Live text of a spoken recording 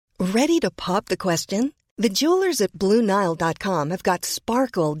Ready to pop the question? The jewelers at BlueNile.com have got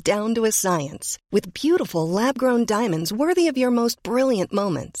sparkle down to a science with beautiful lab-grown diamonds worthy of your most brilliant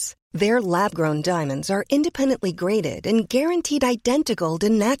moments. Their lab-grown diamonds are independently graded and guaranteed identical to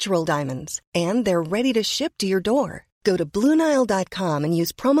natural diamonds, and they're ready to ship to your door. Go to BlueNile.com and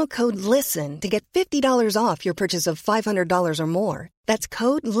use promo code LISTEN to get $50 off your purchase of $500 or more. That's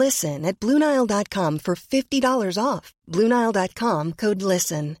code LISTEN at BlueNile.com for $50 off. BlueNile.com, code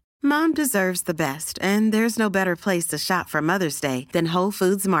LISTEN. Mom deserves the best, and there's no better place to shop for Mother's Day than Whole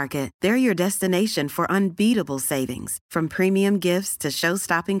Foods Market. They're your destination for unbeatable savings, from premium gifts to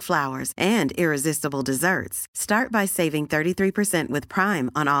show-stopping flowers and irresistible desserts. Start by saving 33% with Prime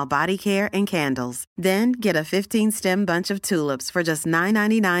on all body care and candles. Then get a 15-stem bunch of tulips for just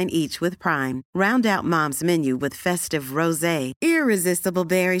 $9.99 each with Prime. Round out Mom's menu with festive rosé, irresistible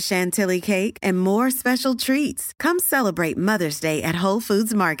berry chantilly cake, and more special treats. Come celebrate Mother's Day at Whole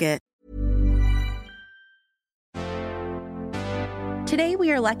Foods Market. Today,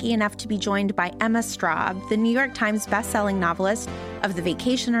 we are lucky enough to be joined by Emma Straub, the New York Times bestselling novelist of The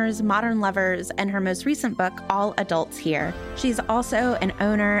Vacationers, Modern Lovers, and her most recent book, All Adults Here. She's also an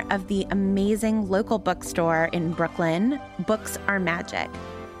owner of the amazing local bookstore in Brooklyn, Books Are Magic.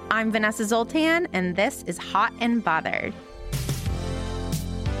 I'm Vanessa Zoltan, and this is Hot and Bothered.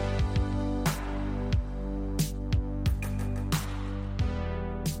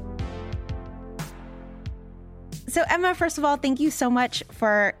 So, Emma, first of all, thank you so much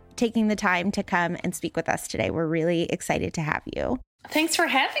for taking the time to come and speak with us today. We're really excited to have you. Thanks for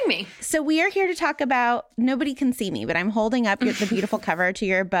having me. So we are here to talk about, nobody can see me, but I'm holding up the beautiful cover to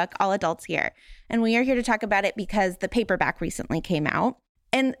your book, All Adults Here. And we are here to talk about it because the paperback recently came out.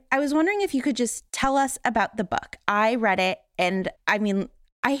 And I was wondering if you could just tell us about the book. I read it, and I mean,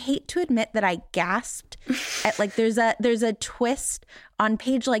 I hate to admit that I gasped at there's a twist on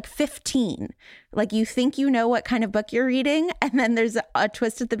page 15. Like, you think you know what kind of book you're reading, and then there's a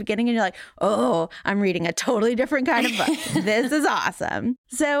twist at the beginning and you're like, oh, I'm reading a totally different kind of book. This is awesome.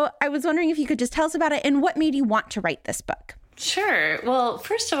 So I was wondering if you could just tell us about it and what made you want to write this book. Sure. Well,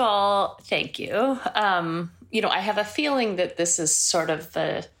 first of all, thank you. I have a feeling that this is sort of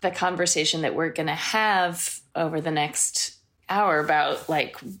the conversation that we're going to have over the next hour about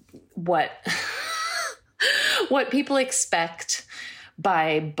what people expect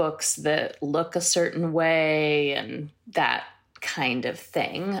by books that look a certain way and that kind of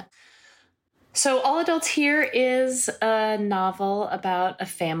thing. So All Adults Here is a novel about a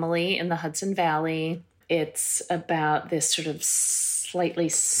family in the Hudson Valley. It's about this sort of slightly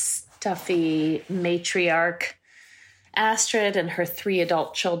stuffy matriarch, Astrid, and her 3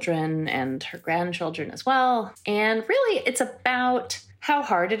 adult children and her grandchildren as well. And really, it's about how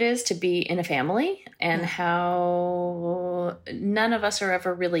hard it is to be in a family and how none of us are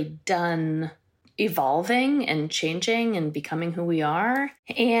ever really done evolving and changing and becoming who we are.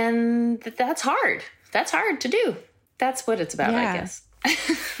 And that's hard. That's hard to do. That's what it's about, I guess.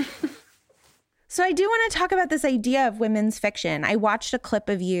 So I do want to talk about this idea of women's fiction. I watched a clip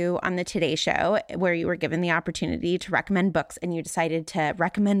of you on the Today Show where you were given the opportunity to recommend books, and you decided to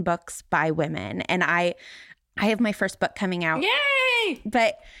recommend books by women. And I have my first book coming out. Yay!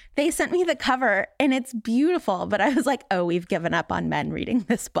 But they sent me the cover, and it's beautiful. But I was like, oh, we've given up on men reading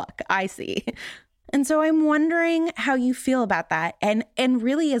this book. I see. And so I'm wondering how you feel about that. And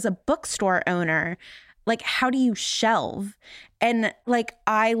really, as a bookstore owner, how do you shelve? And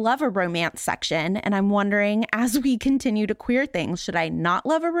I love a romance section, and I'm wondering, as we continue to queer things, should I not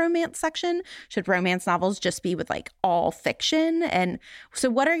love a romance section? Should romance novels just be with all fiction? And so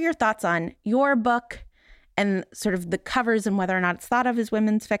what are your thoughts on your book and sort of the covers and whether or not it's thought of as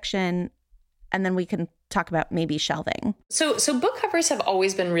women's fiction? And then we can talk about maybe shelving. So book covers have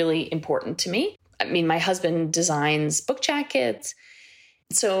always been really important to me. I mean, my husband designs book jackets.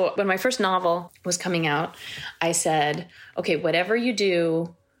 So when my first novel was coming out, I said, okay, whatever you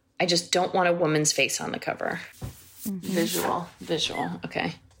do, I just don't want a woman's face on the cover. Mm-hmm. Visual.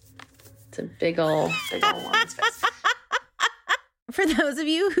 Okay. It's a big old woman's face. For those of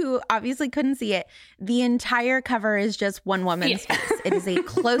you who obviously couldn't see it, the entire cover is just one woman's face. It is a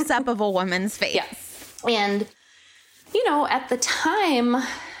close-up of a woman's face. Yes. And, at the time,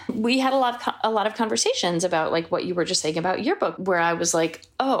 we had a lot of conversations about what you were just saying about your book, where I was like,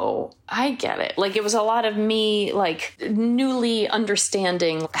 oh, I get it. It was a lot of me newly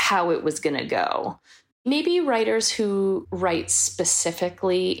understanding how it was going to go. Maybe writers who write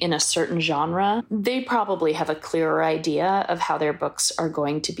specifically in a certain genre, they probably have a clearer idea of how their books are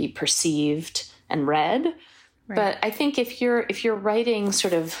going to be perceived and read. Right. But I think if you're writing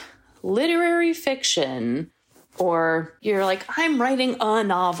sort of literary fiction, or you're like, I'm writing a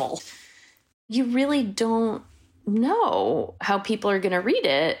novel. You really don't know how people are going to read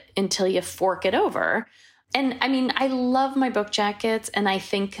it until you fork it over. And I mean, I love my book jackets, and I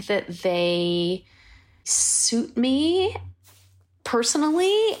think that they suit me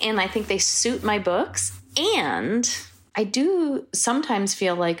personally, and I think they suit my books. And I do sometimes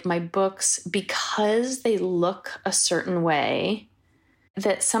feel like my books, because they look a certain way,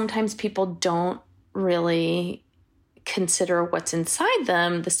 that sometimes people don't really consider what's inside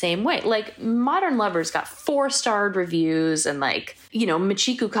them the same way. Like Modern Lovers got 4-starred reviews, and like, you know,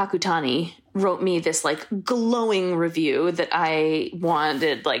 Michiko Kakutani wrote me this like glowing review that I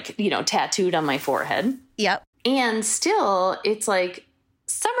wanted, like, you know, tattooed on my forehead. Yep. And still it's like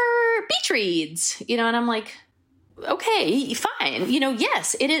summer beach reads, you know, and I'm like, okay, fine. You know,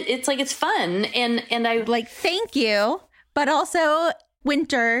 yes, it's like, it's fun. And I like, thank you. But also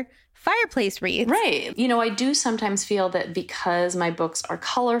winter fireplace reads. Right. You know, I do sometimes feel that because my books are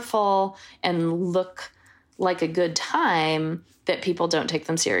colorful and look like a good time, that people don't take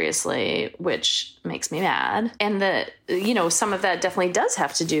them seriously, which makes me mad. And that, you know, some of that definitely does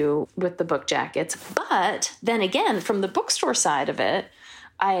have to do with the book jackets. But then again, from the bookstore side of it,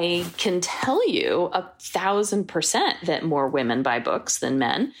 I can tell you 1,000% that more women buy books than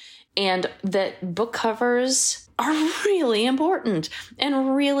men, and that book covers are really important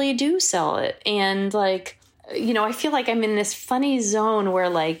and really do sell it. And like, you know, I feel like I'm in this funny zone where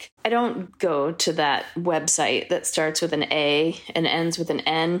like, I don't go to that website that starts with an A and ends with an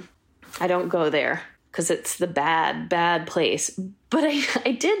N. I don't go there because it's the bad place. But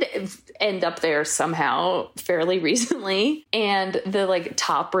I did end up there somehow fairly recently. And the like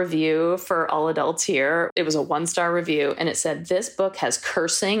top review for All Adults Here, it was a 1-star review, and it said, this book has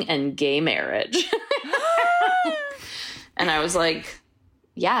cursing and gay marriage. And I was like,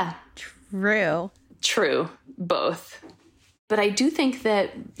 yeah. True, both. But I do think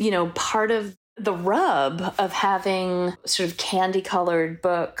that, you know, part of the rub of having sort of candy-colored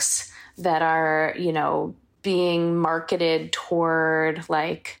books that are, you know, being marketed toward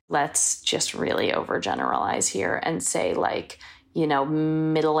like, let's just really overgeneralize here and say like, you know,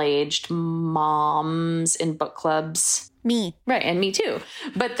 middle-aged moms in book clubs. Me. Right. And me too.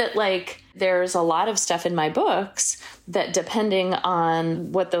 But that like, there's a lot of stuff in my books that depending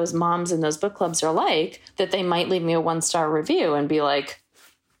on what those moms in those book clubs are like, that they might leave me a 1-star review and be like,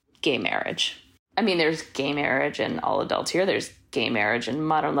 gay marriage. I mean, there's gay marriage in All Adults Here. There's gay marriage in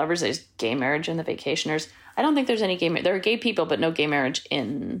Modern Lovers. There's gay marriage in The Vacationers. I don't think there's any gay marriage. There are gay people, but no gay marriage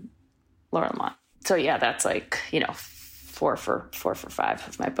in Laura Lamont. So yeah, that's like, you know, 4 for 5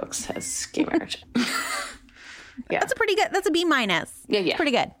 of my books has gay marriage. Yeah. That's a pretty good, that's a B-. Yeah.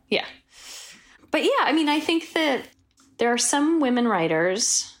 Pretty good. Yeah. But yeah, I mean, I think that there are some women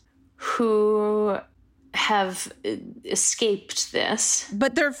writers who have escaped this.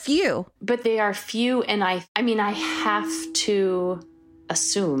 But they're few. But they are few. And I mean, I have to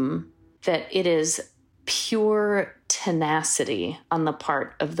assume that it is pure tenacity on the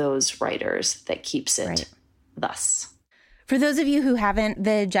part of those writers that keeps it thus. For those of you who haven't,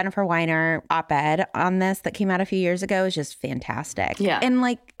 the Jennifer Weiner op-ed on this that came out a few years ago is just fantastic. Yeah. And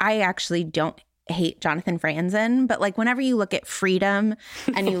like, I actually don't hate Jonathan Franzen, but like whenever you look at Freedom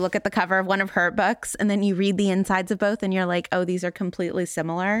and you look at the cover of one of her books and then you read the insides of both and you're like, oh, these are completely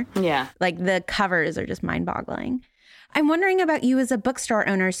similar. Yeah. Like the covers are just mind-boggling. I'm wondering about you as a bookstore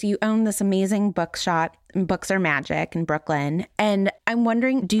owner. So you own this amazing bookshop, Books Are Magic in Brooklyn. And I'm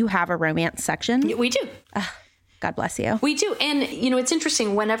wondering, do you have a romance section? We do. God bless you. We do. And, you know, it's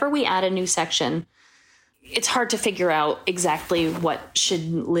interesting. Whenever we add a new section, it's hard to figure out exactly what should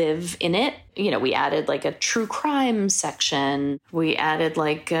live in it. You know, we added like a true crime section. We added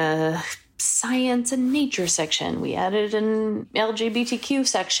like a science and nature section. We added an LGBTQ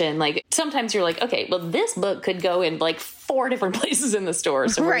section. Like sometimes you're like, okay, well, this book could go in like 4 different places in the store.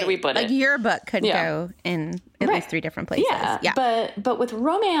 So where do we put it? Like your book could go in at least 3 different places. Yeah. But with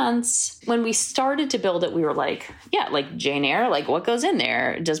romance, when we started to build it, we were like, yeah, like Jane Eyre, like what goes in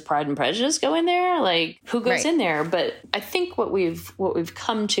there? Does Pride and Prejudice go in there? Like who goes in there? But I think what we've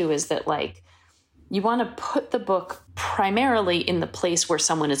come to is that like, you want to put the book primarily in the place where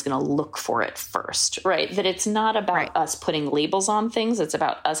someone is going to look for it first, right? That it's not about us putting labels on things. It's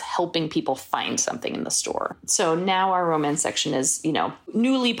about us helping people find something in the store. So now our romance section is, you know,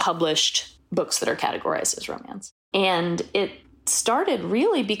 newly published books that are categorized as romance. And it started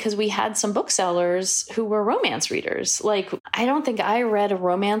really because we had some booksellers who were romance readers. Like, I don't think I read a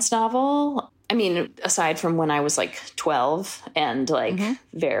romance novel. I mean, aside from when I was like 12 and like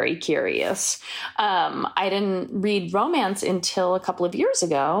very curious, I didn't read romance until a couple of years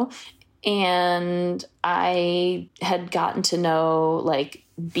ago. And I had gotten to know like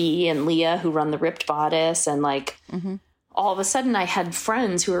Bea and Leah, who run the Ripped Bodice. And like all of a sudden I had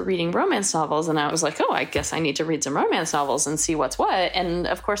friends who were reading romance novels. And I was like, oh, I guess I need to read some romance novels and see what's what. And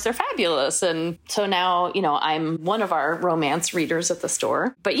of course, they're fabulous. And so now, you know, I'm one of our romance readers at the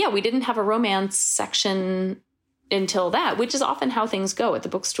store. But yeah, we didn't have a romance section until that, which is often how things go at the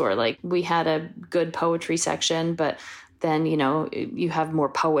bookstore. Like we had a good poetry section, but then, you know, you have more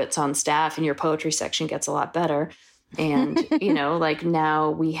poets on staff and your poetry section gets a lot better. And, you know, like now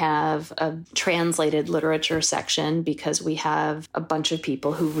we have a translated literature section because we have a bunch of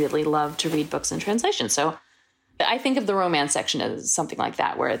people who really love to read books in translation. So I think of the romance section as something like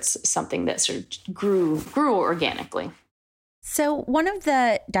that, where it's something that sort of grew organically. So one of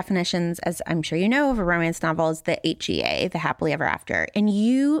the definitions, as I'm sure you know, of a romance novel is the HEA, the happily ever after. And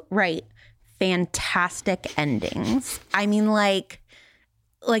you write fantastic endings. I mean, like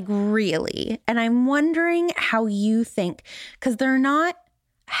really. And I'm wondering how you think, because they're not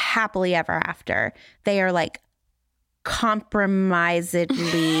happily ever after. They are like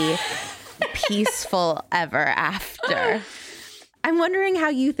compromisedly peaceful ever after. I'm wondering how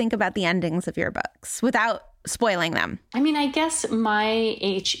you think about the endings of your books without spoiling them. I mean, I guess my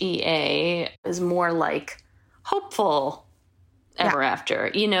HEA is more like hopeful ever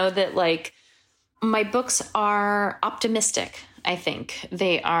after, you know, that like my books are optimistic. I think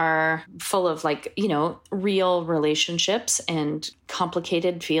they are full of like, you know, real relationships and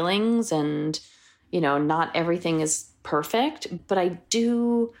complicated feelings. And, you know, not everything is perfect, but I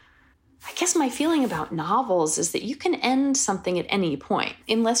guess my feeling about novels is that you can end something at any point,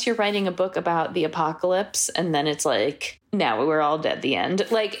 unless you're writing a book about the apocalypse and then it's like, now we're all dead, the end.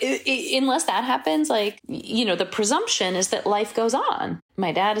 Like, unless that happens, like, you know, the presumption is that life goes on.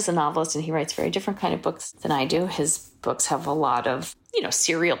 My dad is a novelist and he writes very different kind of books than I do. His books have a lot of, you know,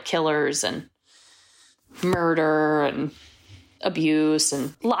 serial killers and murder and abuse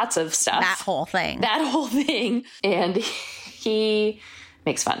and lots of stuff. That whole thing. And he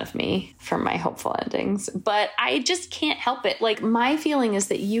makes fun of me for my hopeful endings, but I just can't help it. Like, my feeling is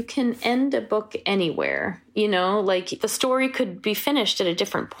that you can end a book anywhere, you know, like the story could be finished at a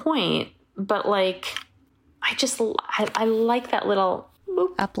different point, but like, I like that little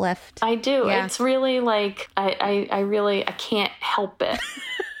boop. Uplift. I do. Yeah. It's really like, I can't help it.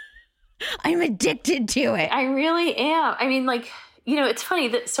 I'm addicted to it. I really am. I mean, like, you know, it's funny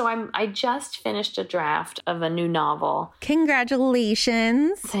that I just finished a draft of a new novel.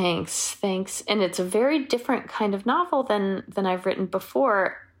 Congratulations. Thanks. And it's a very different kind of novel than I've written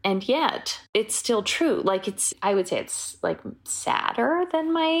before. And yet it's still true. Like I would say it's like sadder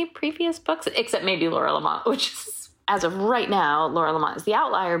than my previous books, except maybe Laura Lamont, which is, as of right now, Laura Lamont is the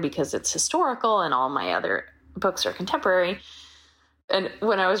outlier because it's historical and all my other books are contemporary. And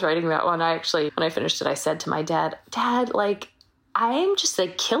when I was writing that one, when I finished it, I said to my dad, like, I'm just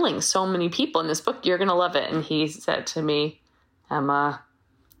like killing so many people in this book. You're going to love it. And he said to me, Emma,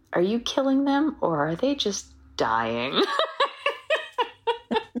 are you killing them or are they just dying?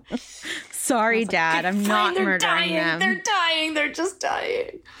 Sorry, Dad. I'm not murdering them. They're dying. They're just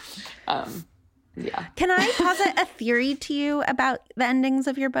dying. Yeah. Can I posit a theory to you about the endings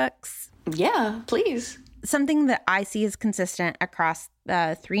of your books? Yeah, please. Something that I see is consistent across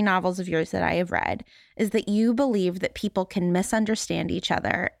the 3 novels of yours that I have read is that you believe that people can misunderstand each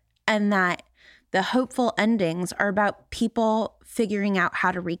other and that the hopeful endings are about people figuring out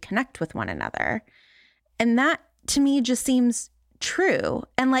how to reconnect with one another. And that to me just seems true.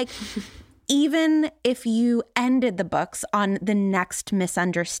 And like, even if you ended the books on the next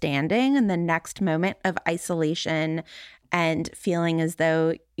misunderstanding and the next moment of isolation and feeling as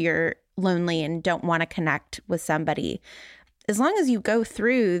though you're lonely and don't want to connect with somebody, as long as you go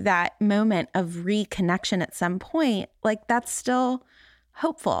through that moment of reconnection at some point, like that's still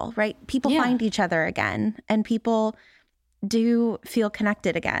hopeful, right? People find each other again and people do feel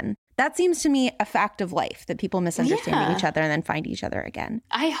connected again. That seems to me a fact of life, that people misunderstanding each other and then find each other again.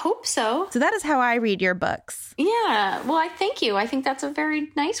 I hope so. So that is how I read your books. Yeah. Well, I thank you. I think that's a very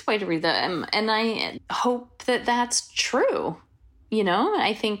nice way to read them. And I hope that that's true. You know,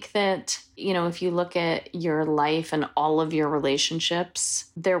 I think that, you know, if you look at your life and all of your relationships,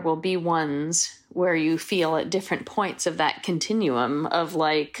 there will be ones where you feel at different points of that continuum of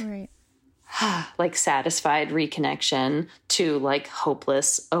like, like satisfied reconnection to like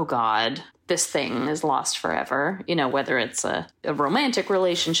hopeless, oh God, this thing is lost forever. You know, whether it's a romantic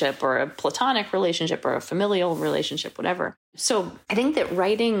relationship or a platonic relationship or a familial relationship, whatever. So I think that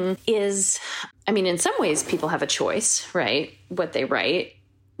writing is, I mean, in some ways people have a choice, right? What they write.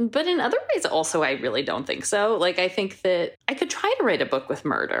 But in other ways also, I really don't think so. Like, I think that I could try to write a book with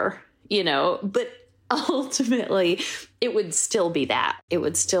murder, but ultimately it would still be that. It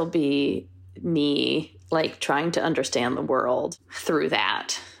would still be me like trying to understand the world through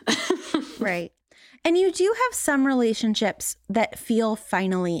that. Right. And you do have some relationships that feel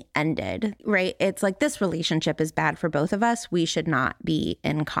finally ended, right? It's like, this relationship is bad for both of us. We should not be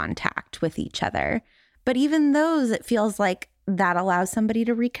in contact with each other. But even those, it feels like that allows somebody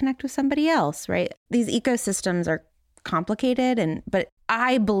to reconnect with somebody else, right? These ecosystems are complicated, but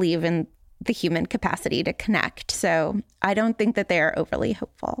I believe in the human capacity to connect. So I don't think that they are overly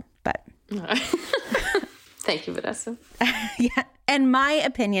hopeful, but... Thank you, Vanessa. Yeah. And my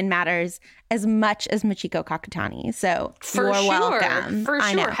opinion matters as much as Michiko Kakutani. So you're welcome. For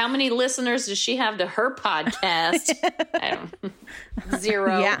sure. How many listeners does she have to her podcast? I don't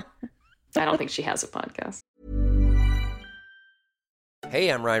 0. Yeah. I don't think she has a podcast. Hey,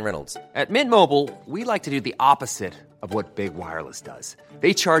 I'm Ryan Reynolds. At Mint Mobile, we like to do the opposite of what Big Wireless does.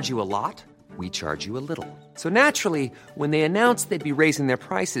 They charge you a lot. We charge you a little. So naturally, when they announced they'd be raising their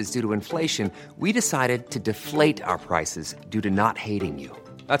prices due to inflation, we decided to deflate our prices due to not hating you.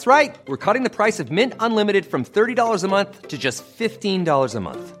 That's right. We're cutting the price of Mint Unlimited from $30 a month to just $15 a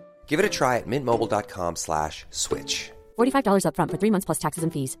month. Give it a try at mintmobile.com/switch. $45 up front for 3 months plus taxes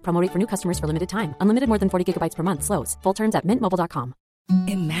and fees. Promo rate for new customers for limited time. Unlimited more than 40 gigabytes per month slows. Full terms at mintmobile.com.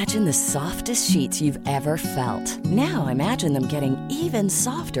 Imagine the softest sheets you've ever felt. Now imagine them getting even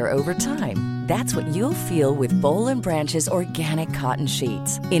softer over time. That's what you'll feel with Boll & Branch's organic cotton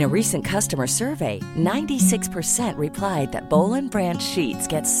sheets. In a recent customer survey, 96% replied that Boll & Branch sheets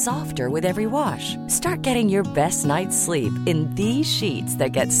get softer with every wash. Start getting your best night's sleep in these sheets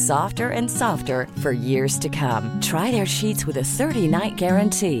that get softer and softer for years to come. Try their sheets with a 30-night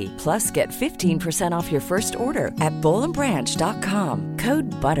guarantee. Plus, get 15% off your first order at bollandbranch.com.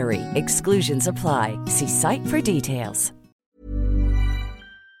 Code BUTTERY. Exclusions apply. See site for details.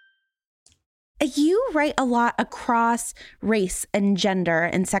 You write a lot across race and gender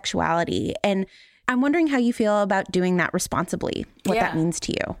and sexuality. And I'm wondering how you feel about doing that responsibly, what that means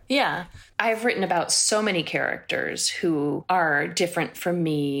to you. Yeah. I've written about so many characters who are different from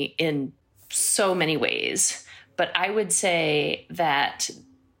me in so many ways. But I would say that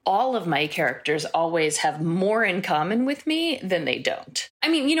all of my characters always have more in common with me than they don't. I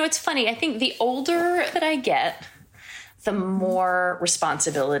mean, it's funny. I think the older that I get, the more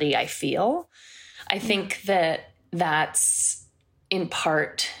responsibility I feel. I think that that's in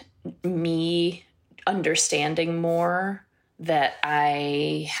part me understanding more that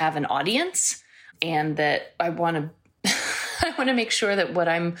I have an audience and that I want to I want to make sure that what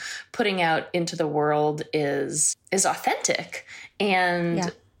I'm putting out into the world is authentic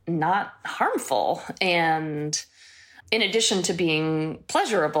and not harmful, and in addition to being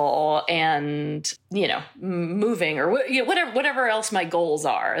pleasurable and, moving or whatever else my goals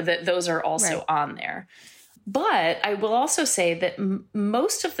are, that those are also on there. But I will also say that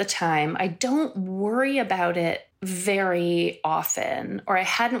most of the time I don't worry about it very often, or I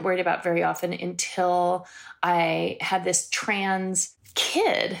hadn't worried about very often until I had this trans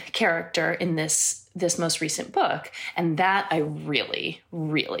kid character in this most recent book. And that I really,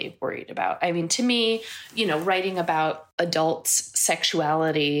 really worried about. I mean, to me, writing about adults'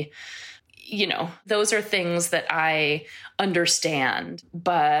 sexuality, those are things that I understand,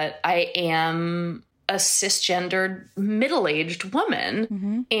 but I am a cisgendered middle-aged woman.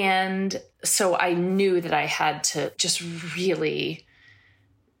 Mm-hmm. And so I knew that I had to just really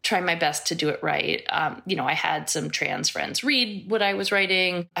try my best to do it right. I had some trans friends read what I was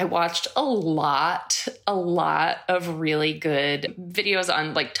writing. I watched a lot of really good videos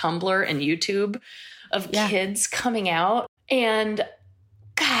on like Tumblr and YouTube of kids coming out. And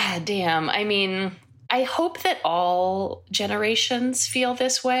God damn, I mean, I hope that all generations feel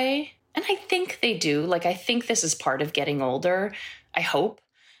this way. And I think they do. Like, I think this is part of getting older. I hope,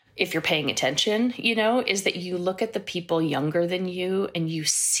 if you're paying attention, is that you look at the people younger than you and you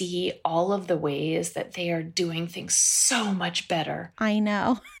see all of the ways that they are doing things so much better. I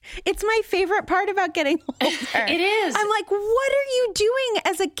know. It's my favorite part about getting older. It is. I'm like, what are you doing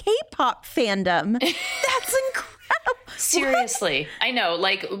as a K-pop fandom? That's incredible. Seriously. What? I know.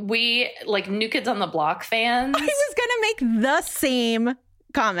 Like, New Kids on the Block fans. I was going to make the same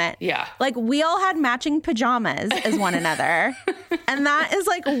comment. Yeah. Like, we all had matching pajamas as one another. And that is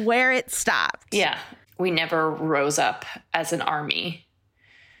like where it stopped. Yeah. We never rose up as an army.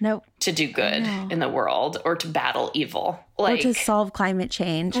 Nope. To do good in the world or to battle evil. Or to solve climate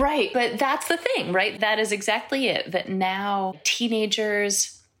change. Right. But that's the thing, right? That is exactly it. That now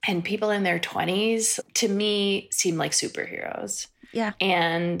teenagers and people in their 20s, to me, seem like superheroes. Yeah.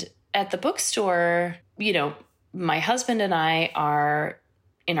 And at the bookstore, my husband and I are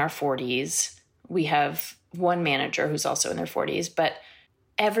in our 40s. We have one manager who's also in their 40s, but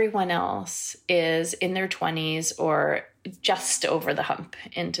everyone else is in their 20s or just over the hump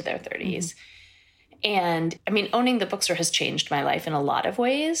into their 30s. And I mean, owning the bookstore has changed my life in a lot of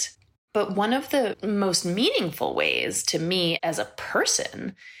ways. But one of the most meaningful ways to me as a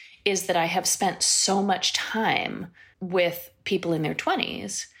person is that I have spent so much time with people in their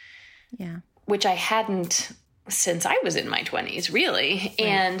 20s, which I hadn't since I was in my 20s, really. Right.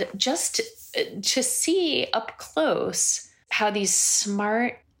 And just to see up close how these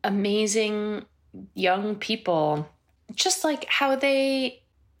smart, amazing young people, just like how they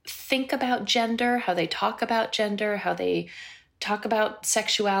think about gender, how they talk about gender, how they talk about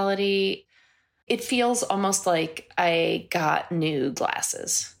sexuality, it feels almost like I got new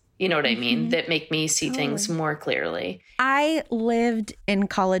glasses. You know what I mean? That make me see things more clearly. I lived in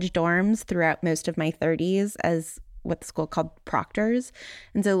college dorms throughout most of my 30s as what the school called proctors.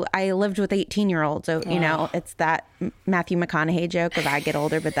 And so I lived with 18-year-olds. So, you know, it's that Matthew McConaughey joke of I get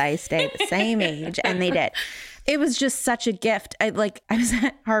older, but I stay the same age. And they did. It was just such a gift. I was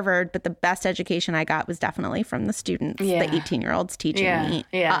at Harvard, but the best education I got was definitely from the students, the 18-year-olds teaching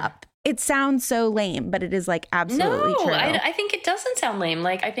me up. It sounds so lame, but it is like absolutely true. I think it doesn't sound lame.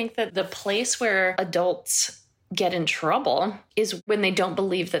 Like, I think that the place where adults get in trouble is when they don't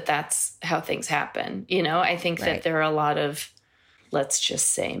believe that that's how things happen. You know, I think that there are a lot of, let's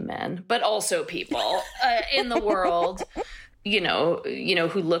just say men, but also people in the world, you know,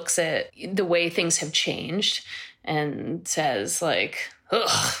 who looks at the way things have changed and says like,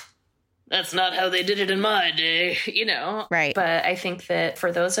 ugh, that's not how they did it in my day, you know? Right. But I think that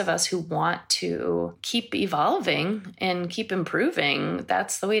for those of us who want to keep evolving and keep improving,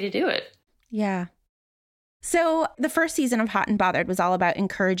 that's the way to do it. Yeah. So the first season of Hot and Bothered was all about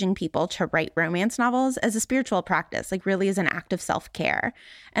encouraging people to write romance novels as a spiritual practice, like really as an act of self-care.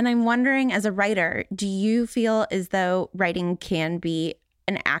 And I'm wondering, as a writer, do you feel as though writing can be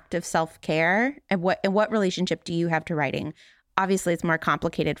an act of self-care? And what relationship do you have to writing? Obviously, it's more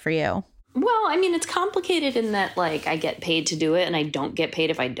complicated for you. Well, I mean, it's complicated in that, like, I get paid to do it and I don't get paid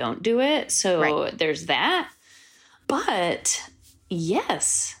if I don't do it. So there's that. But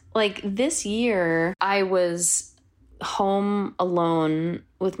yes, like this year, I was home alone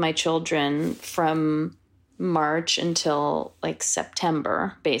with my children from March until like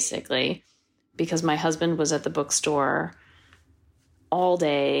September, basically, because my husband was at the bookstore all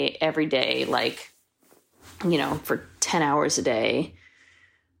day, every day, like, you know, for 10 hours a day.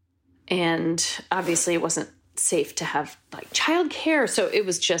 And obviously it wasn't safe to have like childcare. So it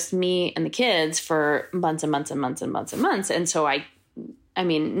was just me and the kids for months and months and months and months and months. And so I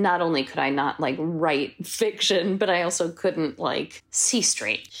mean, not only could I not like write fiction, but I also couldn't like see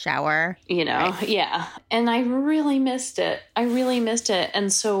straight. Shower. You know? Right. Yeah. And I really missed it.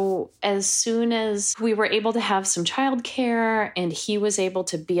 And so as soon as we were able to have some childcare and he was able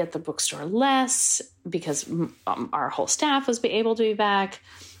to be at the bookstore less because our whole staff was able to be back,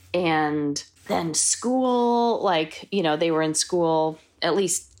 and then school, like, you know, they were in school, at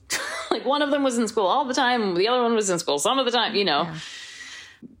least like one of them was in school all the time. The other one was in school some of the time, you know. Yeah.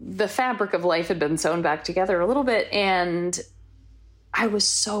 The fabric of life had been sewn back together a little bit. And I was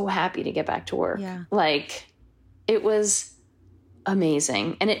so happy to get back to work. Yeah. Like, it was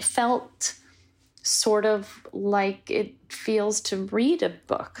amazing. And it felt sort of like it feels to read a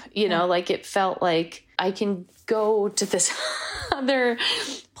book, you know, like it felt like I can go to this other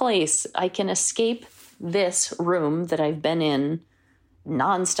place. I can escape this room that I've been in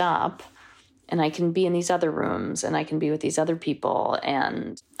nonstop, and I can be in these other rooms, and I can be with these other people,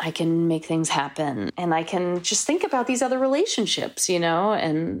 and I can make things happen, and I can just think about these other relationships, you know,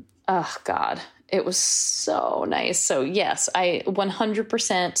 and oh God, it was so nice. So yes, I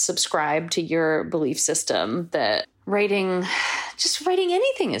 100% subscribe to your belief system that writing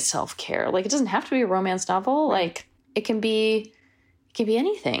anything is self-care. Like, it doesn't have to be a romance novel. Like, it can be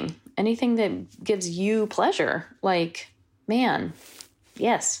anything that gives you pleasure. Like, man,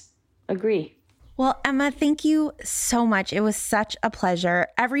 yes, agree. Well, Emma, thank you so much. It was such a pleasure.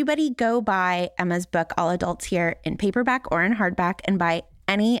 Everybody go buy Emma's book, All Adults Here, in paperback or in hardback, and buy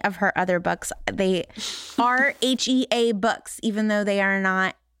any of her other books. They are HEA books, even though they are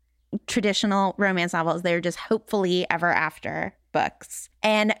not traditional romance novels. They're just hopefully ever after books.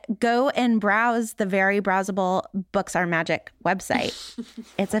 And go and browse the very browsable Books Are Magic website.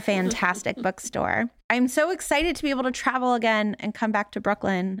 It's a fantastic bookstore. I'm so excited to be able to travel again and come back to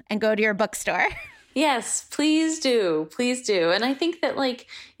Brooklyn and go to your bookstore. Yes, please do. Please do. And I think that, like,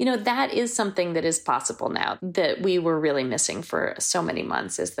 you know, that is something that is possible now that we were really missing for so many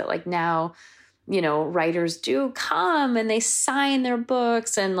months, is that, like, now writers do come and they sign their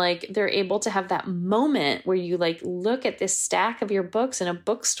books, and like they're able to have that moment where you like look at this stack of your books in a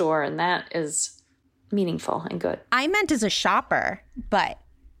bookstore, and that is meaningful and good. I meant as a shopper, but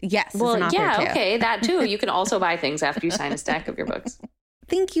yes. Well, as an author too. Okay, that too. You can also buy things after you sign a stack of your books.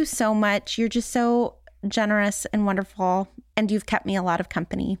 Thank you so much. You're just so generous and wonderful, and you've kept me a lot of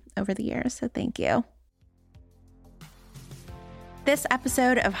company over the years, so thank you. This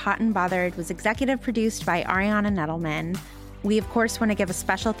episode of Hot and Bothered was executive produced by Ariana Nettleman. We, of course, want to give a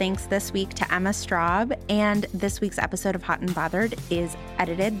special thanks this week to Emma Straub, and this week's episode of Hot and Bothered is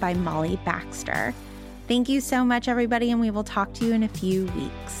edited by Molly Baxter. Thank you so much, everybody, and we will talk to you in a few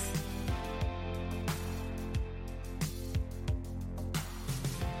weeks.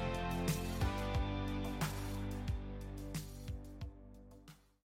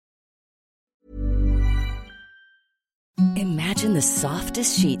 Imagine the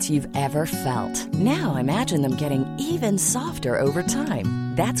softest sheets you've ever felt. Now imagine them getting even softer over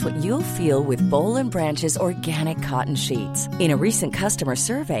time. That's what you'll feel with Boll & Branch's organic cotton sheets. In a recent customer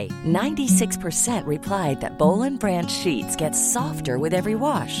survey, 96% replied that Boll & Branch sheets get softer with every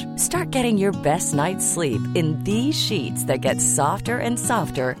wash. Start getting your best night's sleep in these sheets that get softer and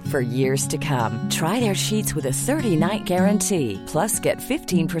softer for years to come. Try their sheets with a 30-night guarantee. Plus, get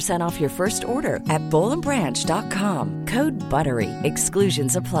 15% off your first order at bollandbranch.com. Code BUTTERY.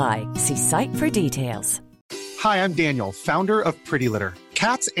 Exclusions apply. See site for details. Hi, I'm Daniel, founder of Pretty Litter.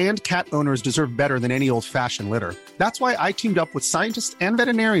 Cats and cat owners deserve better than any old-fashioned litter. That's why I teamed up with scientists and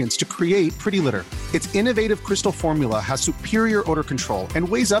veterinarians to create Pretty Litter. Its innovative crystal formula has superior odor control and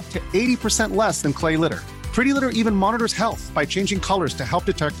weighs up to 80% less than clay litter. Pretty Litter even monitors health by changing colors to help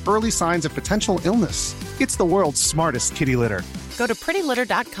detect early signs of potential illness. It's the world's smartest kitty litter. Go to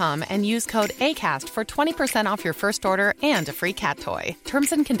prettylitter.com and use code ACAST for 20% off your first order and a free cat toy.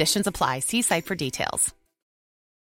 Terms and conditions apply. See site for details.